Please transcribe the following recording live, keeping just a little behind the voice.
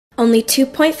Only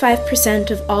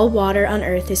 2.5% of all water on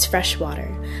Earth is fresh water,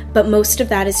 but most of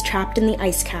that is trapped in the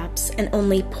ice caps, and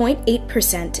only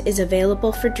 0.8% is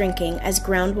available for drinking as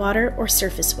groundwater or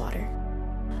surface water.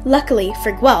 Luckily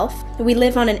for Guelph, we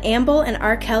live on an Amble and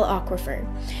Arkell aquifer,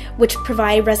 which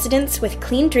provide residents with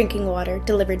clean drinking water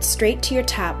delivered straight to your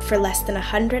tap for less than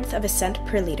 1/100th of a cent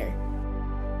per liter.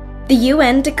 The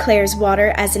UN declares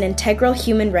water as an integral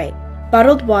human right.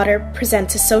 Bottled water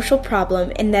presents a social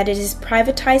problem in that it is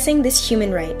privatizing this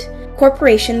human right.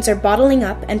 Corporations are bottling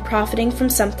up and profiting from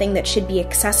something that should be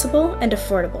accessible and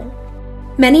affordable.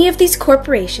 Many of these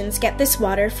corporations get this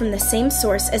water from the same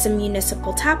source as a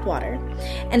municipal tap water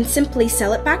and simply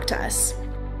sell it back to us.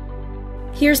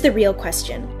 Here's the real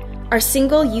question. Are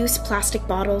single-use plastic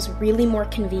bottles really more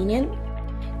convenient?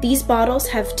 These bottles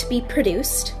have to be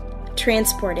produced,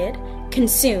 transported,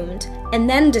 consumed, and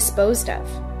then disposed of.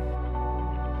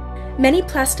 Many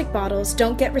plastic bottles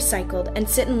don't get recycled and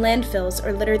sit in landfills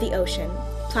or litter the ocean.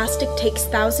 Plastic takes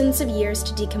thousands of years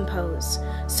to decompose,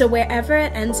 so wherever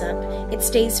it ends up, it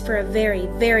stays for a very,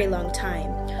 very long time,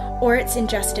 or it's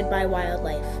ingested by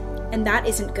wildlife, and that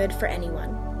isn't good for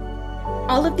anyone.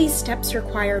 All of these steps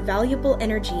require valuable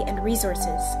energy and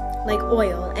resources, like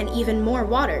oil and even more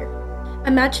water.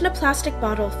 Imagine a plastic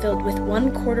bottle filled with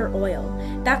 1/4 oil.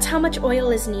 That's how much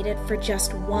oil is needed for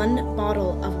just one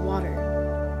bottle of water.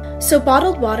 So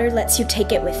bottled water lets you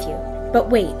take it with you. But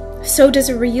wait, so does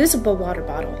a reusable water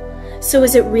bottle. So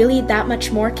is it really that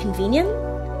much more convenient?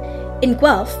 In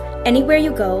Guelph, anywhere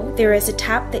you go, there is a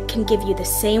tap that can give you the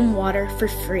same water for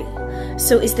free.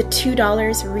 So is the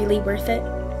 $2 really worth it?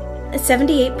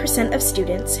 78% of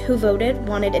students who voted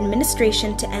wanted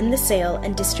administration to end the sale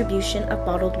and distribution of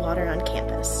bottled water on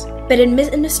campus. But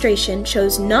administration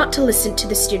chose not to listen to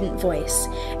the student voice,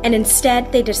 and instead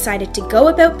they decided to go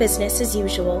about business as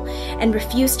usual and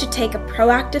refused to take a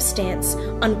proactive stance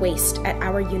on waste at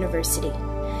our university.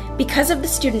 Because of the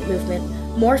student movement,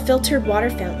 more filtered water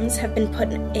fountains have been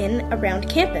put in around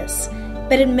campus,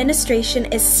 but administration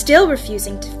is still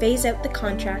refusing to phase out the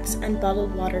contracts on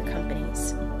bottled water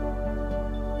companies.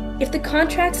 If the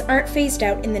contracts aren't phased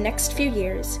out in the next few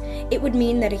years, it would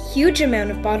mean that a huge amount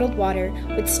of bottled water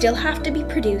would still have to be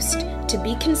produced to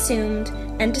be consumed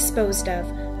and disposed of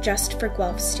just for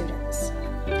Guelph students.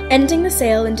 Ending the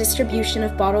sale and distribution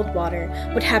of bottled water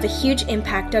would have a huge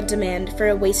impact on demand for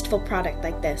a wasteful product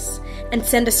like this, and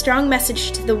send a strong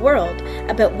message to the world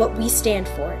about what we stand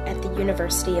for at the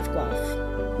University of Guelph.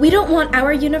 We don't want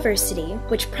our university,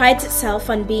 which prides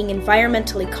itself on being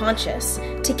environmentally conscious,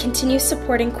 to continue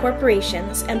supporting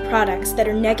corporations and products that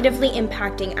are negatively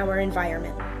impacting our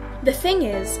environment. The thing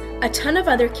is, a ton of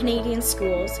other Canadian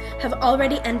schools have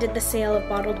already ended the sale of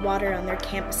bottled water on their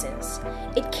campuses.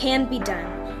 It can be done,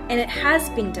 and it has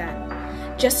been done,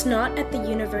 just not at the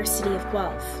University of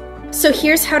Guelph. So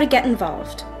here's how to get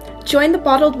involved. Join the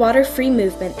bottled water free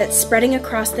movement that's spreading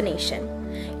across the nation.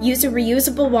 Use a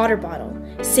reusable water bottle,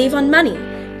 save on money,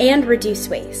 and reduce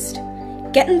waste.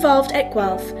 Get involved at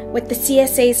Guelph with the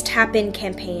CSA's Tap In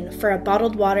Campaign for a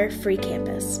bottled water free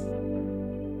campus.